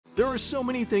There are so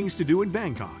many things to do in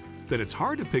Bangkok that it's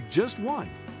hard to pick just one.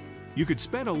 You could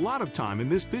spend a lot of time in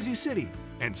this busy city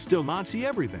and still not see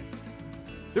everything.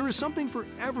 There is something for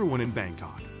everyone in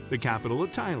Bangkok, the capital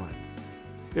of Thailand.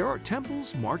 There are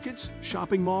temples, markets,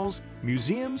 shopping malls,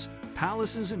 museums,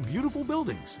 palaces, and beautiful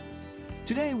buildings.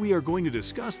 Today we are going to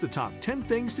discuss the top 10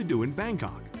 things to do in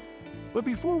Bangkok. But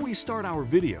before we start our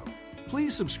video,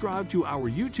 please subscribe to our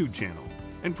YouTube channel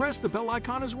and press the bell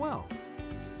icon as well.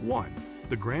 1.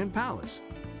 The Grand Palace.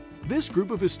 This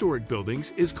group of historic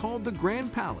buildings is called the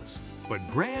Grand Palace, but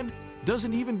grand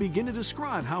doesn't even begin to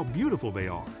describe how beautiful they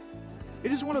are.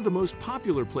 It is one of the most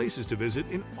popular places to visit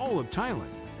in all of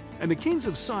Thailand, and the kings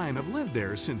of Siam have lived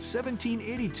there since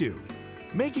 1782,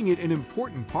 making it an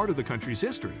important part of the country's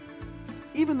history.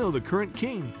 Even though the current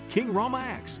king, King Rama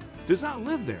X, does not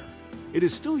live there, it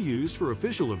is still used for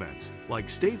official events like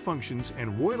state functions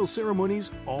and royal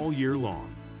ceremonies all year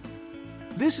long.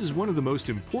 This is one of the most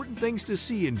important things to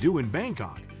see and do in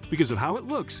Bangkok because of how it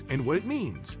looks and what it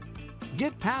means.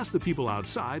 Get past the people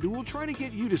outside who will try to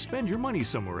get you to spend your money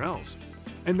somewhere else,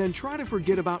 and then try to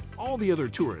forget about all the other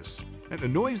tourists and the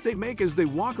noise they make as they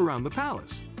walk around the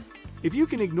palace. If you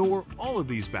can ignore all of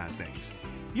these bad things,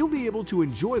 you'll be able to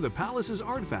enjoy the palace's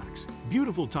artifacts,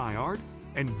 beautiful Thai art,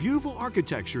 and beautiful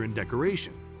architecture and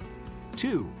decoration.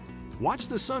 2. Watch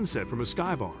the sunset from a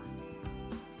sky bar.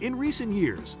 In recent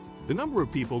years, the number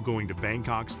of people going to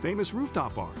Bangkok's famous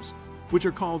rooftop bars, which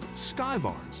are called sky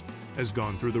bars, has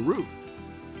gone through the roof.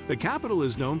 The capital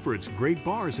is known for its great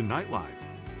bars and nightlife,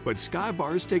 but sky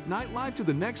bars take nightlife to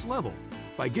the next level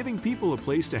by giving people a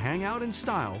place to hang out in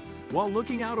style while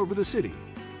looking out over the city.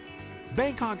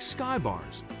 Bangkok's sky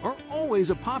bars are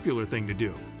always a popular thing to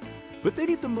do, but they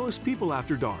need the most people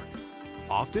after dark.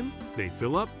 Often, they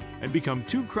fill up and become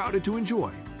too crowded to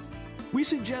enjoy. We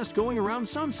suggest going around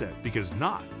sunset because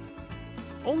not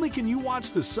only can you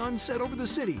watch the sun set over the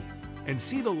city and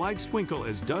see the lights twinkle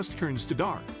as dusk turns to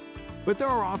dark, but there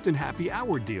are often happy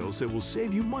hour deals that will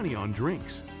save you money on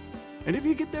drinks. And if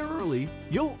you get there early,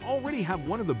 you'll already have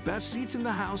one of the best seats in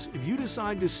the house if you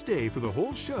decide to stay for the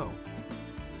whole show.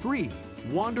 3.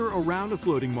 Wander around a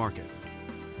floating market.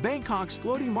 Bangkok's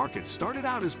floating markets started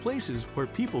out as places where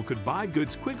people could buy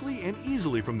goods quickly and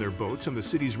easily from their boats on the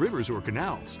city's rivers or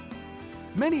canals.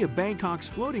 Many of Bangkok's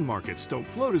floating markets don't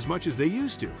float as much as they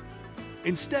used to.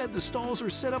 Instead, the stalls are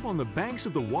set up on the banks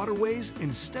of the waterways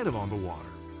instead of on the water.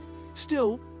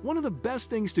 Still, one of the best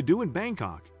things to do in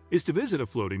Bangkok is to visit a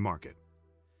floating market.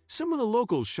 Some of the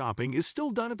local shopping is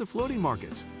still done at the floating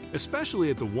markets, especially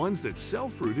at the ones that sell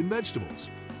fruit and vegetables.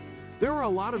 There are a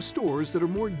lot of stores that are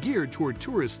more geared toward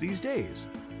tourists these days.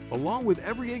 Along with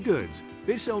everyday goods,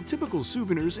 they sell typical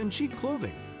souvenirs and cheap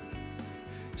clothing.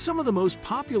 Some of the most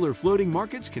popular floating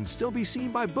markets can still be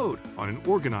seen by boat on an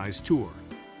organized tour.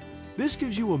 This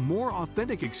gives you a more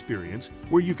authentic experience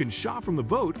where you can shop from the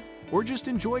boat or just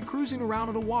enjoy cruising around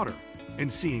on the water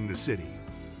and seeing the city.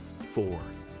 4.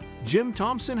 Jim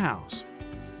Thompson House.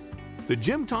 The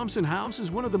Jim Thompson House is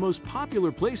one of the most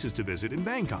popular places to visit in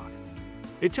Bangkok.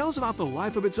 It tells about the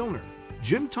life of its owner,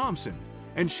 Jim Thompson,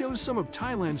 and shows some of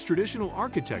Thailand's traditional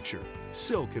architecture,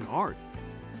 silk, and art.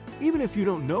 Even if you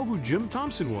don't know who Jim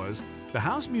Thompson was, the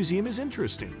house museum is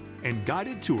interesting, and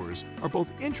guided tours are both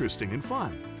interesting and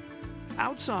fun.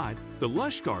 Outside, the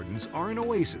lush gardens are an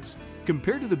oasis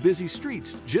compared to the busy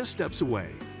streets just steps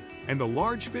away, and the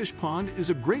large fish pond is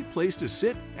a great place to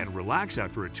sit and relax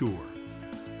after a tour.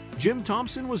 Jim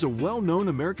Thompson was a well-known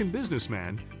American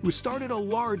businessman who started a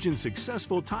large and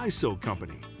successful Thai silk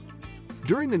company.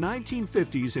 During the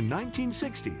 1950s and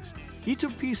 1960s, he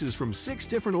took pieces from 6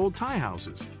 different old Thai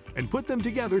houses and put them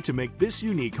together to make this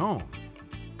unique home.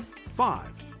 5.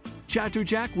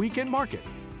 Chatuchak Weekend Market.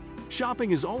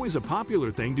 Shopping is always a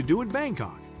popular thing to do in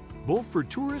Bangkok, both for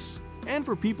tourists and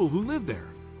for people who live there.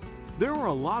 There are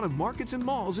a lot of markets and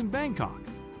malls in Bangkok,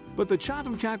 but the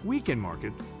Chatuchak Weekend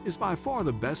Market is by far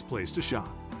the best place to shop.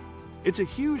 It's a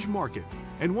huge market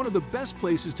and one of the best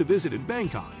places to visit in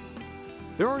Bangkok.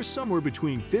 There are somewhere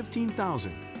between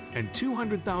 15,000 and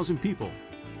 200,000 people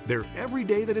there every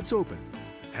day that it's open.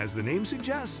 As the name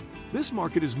suggests, this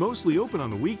market is mostly open on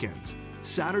the weekends,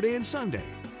 Saturday and Sunday.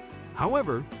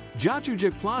 However,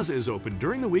 Chatuchak Plaza is open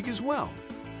during the week as well.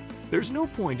 There's no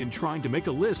point in trying to make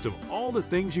a list of all the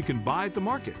things you can buy at the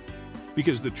market,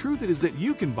 because the truth is that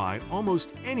you can buy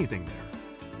almost anything there,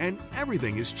 and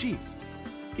everything is cheap.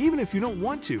 Even if you don't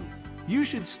want to, you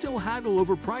should still haggle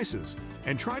over prices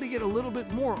and try to get a little bit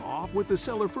more off what the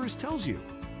seller first tells you.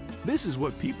 This is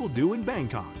what people do in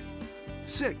Bangkok.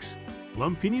 6.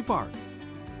 Lumpini Park.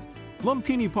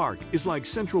 Lumpini Park is like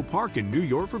Central Park in New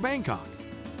York for Bangkok.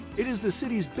 It is the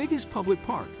city's biggest public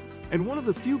park, and one of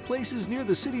the few places near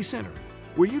the city center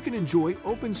where you can enjoy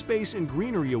open space and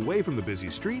greenery away from the busy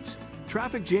streets,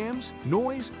 traffic jams,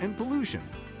 noise, and pollution.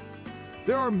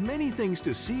 There are many things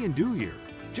to see and do here,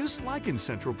 just like in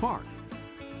Central Park.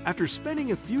 After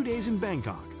spending a few days in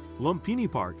Bangkok,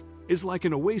 Lumpini Park is like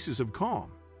an oasis of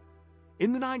calm.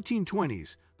 In the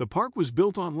 1920s, the park was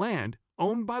built on land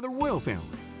owned by the royal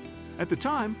family. At the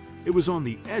time, it was on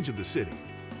the edge of the city.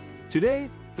 Today,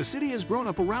 the city has grown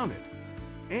up around it,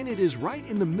 and it is right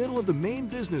in the middle of the main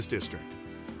business district.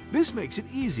 This makes it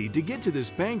easy to get to this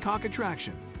Bangkok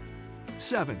attraction.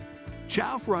 7.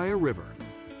 Chao Phraya River.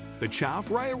 The Chao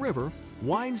Phraya River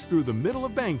winds through the middle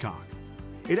of Bangkok.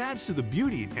 It adds to the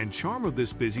beauty and charm of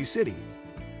this busy city.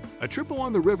 A trip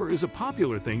along the river is a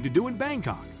popular thing to do in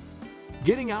Bangkok.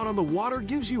 Getting out on the water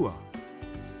gives you a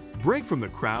break from the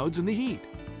crowds and the heat.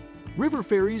 River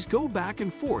ferries go back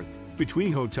and forth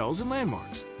between hotels and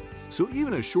landmarks, so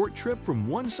even a short trip from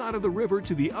one side of the river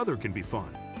to the other can be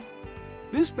fun.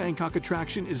 This Bangkok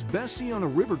attraction is best seen on a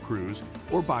river cruise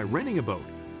or by renting a boat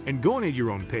and going at your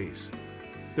own pace.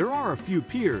 There are a few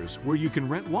piers where you can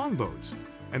rent longboats,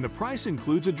 and the price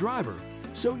includes a driver,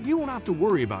 so you won't have to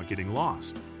worry about getting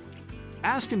lost.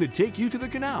 Ask him to take you to the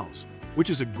canals, which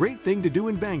is a great thing to do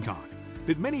in Bangkok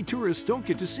that many tourists don't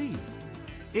get to see.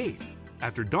 8.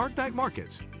 After dark night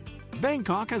markets.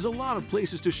 Bangkok has a lot of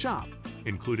places to shop,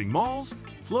 including malls,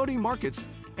 floating markets,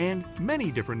 and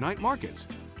many different night markets.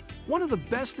 One of the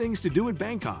best things to do in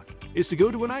Bangkok is to go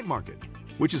to a night market,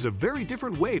 which is a very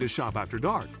different way to shop after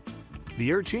dark. The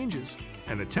air changes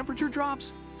and the temperature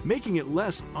drops, making it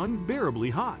less unbearably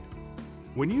hot.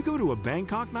 When you go to a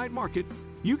Bangkok night market,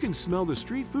 you can smell the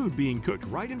street food being cooked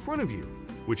right in front of you,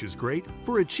 which is great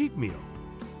for a cheap meal.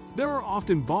 There are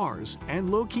often bars and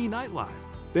low-key nightlife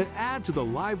that add to the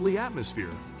lively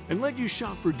atmosphere and let you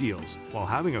shop for deals while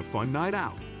having a fun night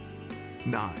out.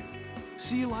 9.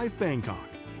 Sea Life Bangkok.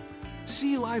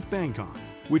 Sea Life Bangkok,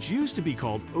 which used to be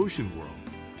called Ocean World,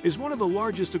 is one of the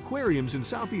largest aquariums in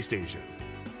Southeast Asia.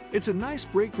 It's a nice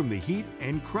break from the heat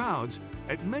and crowds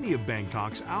at many of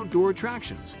Bangkok's outdoor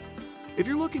attractions. If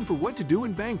you're looking for what to do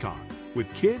in Bangkok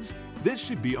with kids, this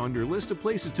should be on your list of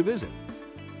places to visit.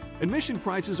 Admission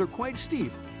prices are quite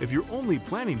steep if you're only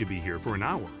planning to be here for an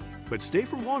hour, but stay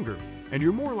for longer and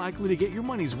you're more likely to get your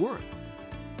money's worth.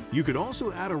 You could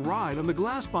also add a ride on the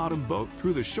glass-bottom boat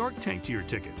through the shark tank to your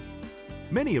ticket.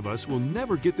 Many of us will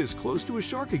never get this close to a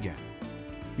shark again.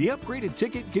 The upgraded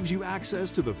ticket gives you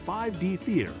access to the 5D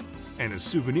theater and a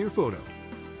souvenir photo.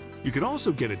 You can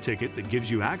also get a ticket that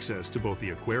gives you access to both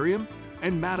the aquarium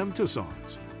and Madame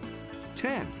Tussauds.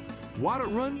 10. Wat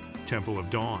Run Temple of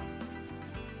Dawn.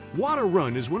 Wat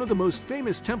Run is one of the most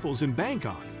famous temples in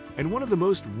Bangkok and one of the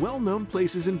most well-known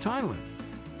places in Thailand.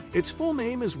 Its full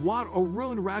name is Wat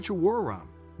Run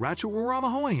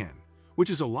Ratchawaramahoyan, which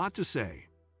is a lot to say.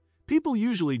 People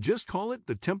usually just call it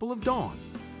the Temple of Dawn.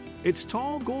 Its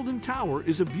tall golden tower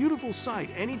is a beautiful sight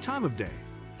any time of day,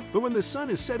 but when the sun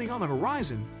is setting on the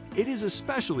horizon, it is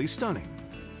especially stunning.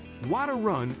 Wat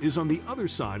Run is on the other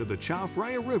side of the Chao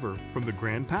Phraya River from the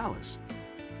Grand Palace.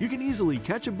 You can easily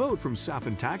catch a boat from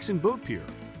Safantaksin Boat Pier,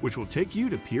 which will take you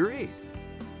to Pier 8.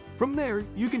 From there,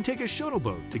 you can take a shuttle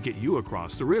boat to get you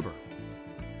across the river.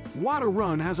 Wat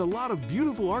Run has a lot of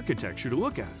beautiful architecture to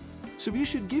look at, so you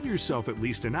should give yourself at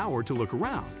least an hour to look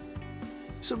around.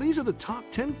 So these are the top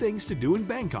 10 things to do in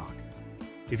Bangkok.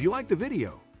 If you like the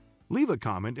video, leave a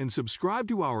comment and subscribe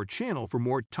to our channel for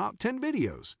more top 10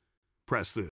 videos. Press the